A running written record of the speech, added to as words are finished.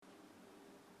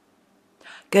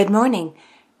Good morning.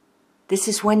 This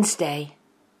is Wednesday,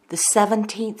 the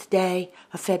 17th day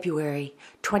of February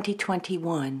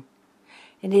 2021,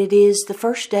 and it is the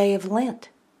first day of Lent.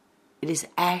 It is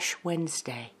Ash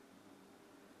Wednesday.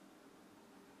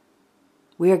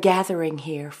 We are gathering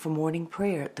here for morning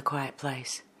prayer at the Quiet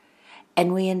Place,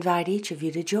 and we invite each of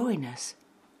you to join us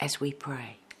as we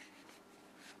pray.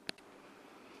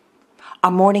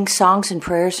 Our morning songs and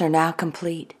prayers are now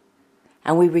complete,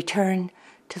 and we return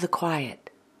to the quiet,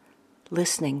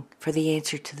 listening for the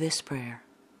answer to this prayer.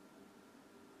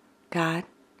 God,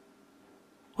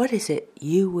 what is it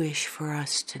you wish for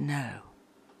us to know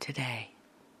today?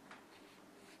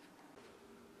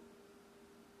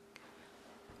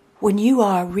 When you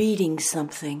are reading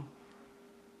something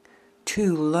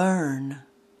to learn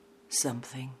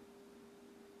something,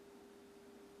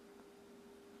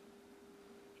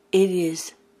 it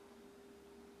is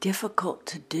difficult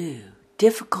to do.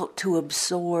 Difficult to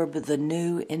absorb the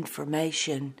new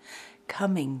information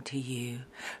coming to you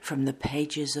from the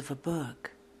pages of a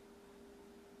book.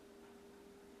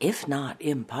 If not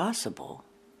impossible,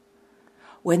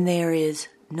 when there is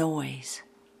noise,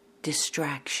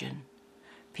 distraction,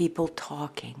 people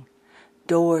talking,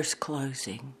 doors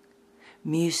closing,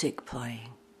 music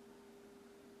playing.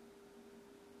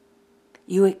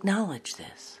 You acknowledge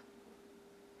this.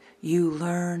 You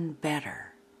learn better.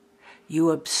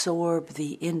 You absorb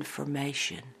the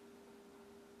information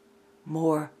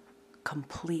more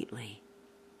completely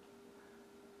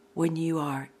when you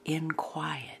are in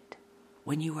quiet,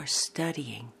 when you are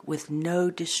studying with no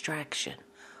distraction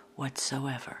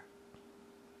whatsoever.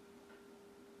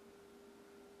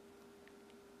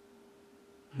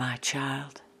 My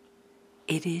child,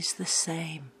 it is the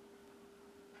same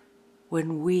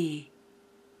when we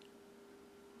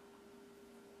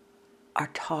are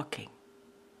talking,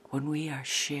 when we are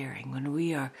sharing, when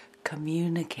we are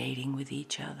communicating with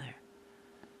each other.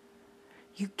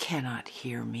 You cannot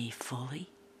hear me fully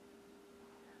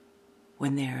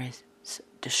when there is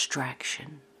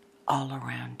distraction all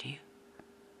around you.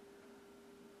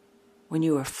 When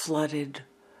you are flooded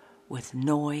with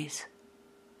noise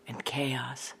and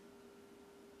chaos.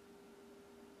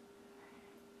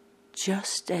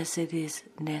 Just as it is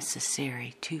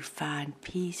necessary to find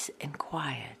peace and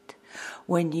quiet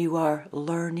when you are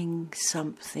learning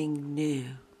something new,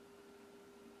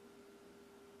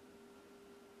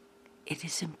 it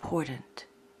is important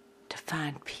to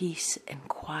find peace and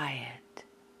quiet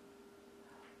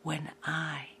when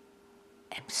I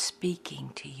am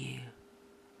speaking to you,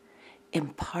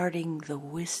 imparting the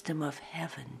wisdom of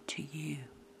heaven to you.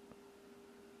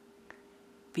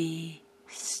 Be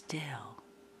still.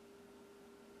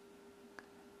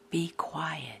 Be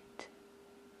quiet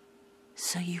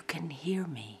so you can hear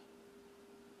me.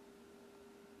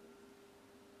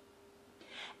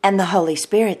 And the Holy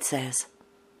Spirit says,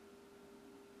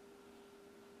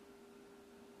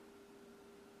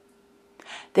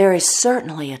 there is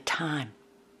certainly a time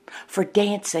for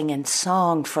dancing and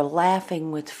song, for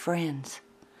laughing with friends,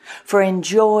 for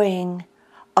enjoying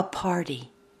a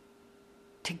party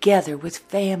together with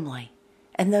family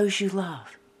and those you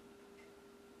love.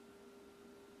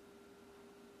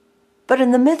 But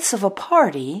in the midst of a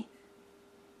party,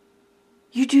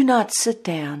 you do not sit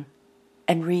down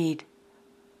and read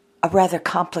a rather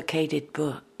complicated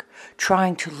book,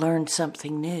 trying to learn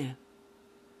something new.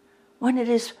 When it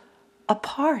is a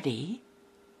party,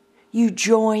 you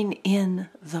join in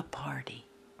the party.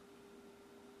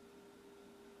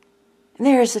 And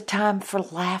there is a time for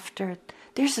laughter.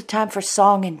 There's a time for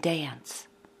song and dance.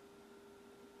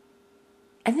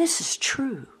 And this is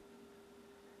true.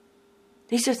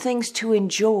 These are things to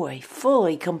enjoy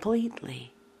fully,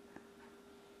 completely.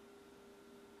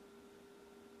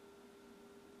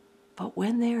 But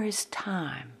when there is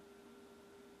time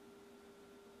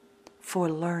for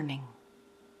learning,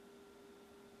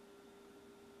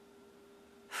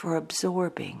 for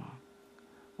absorbing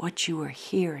what you are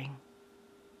hearing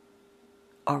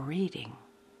or reading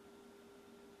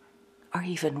or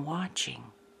even watching,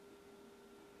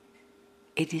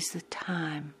 it is the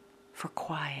time for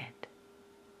quiet.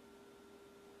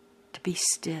 To be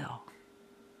still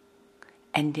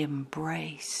and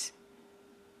embrace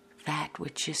that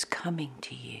which is coming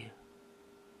to you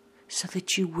so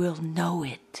that you will know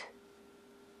it.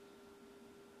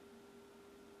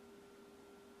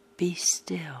 Be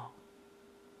still,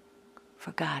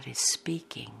 for God is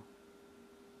speaking.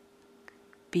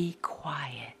 Be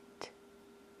quiet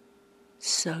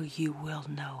so you will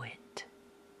know it.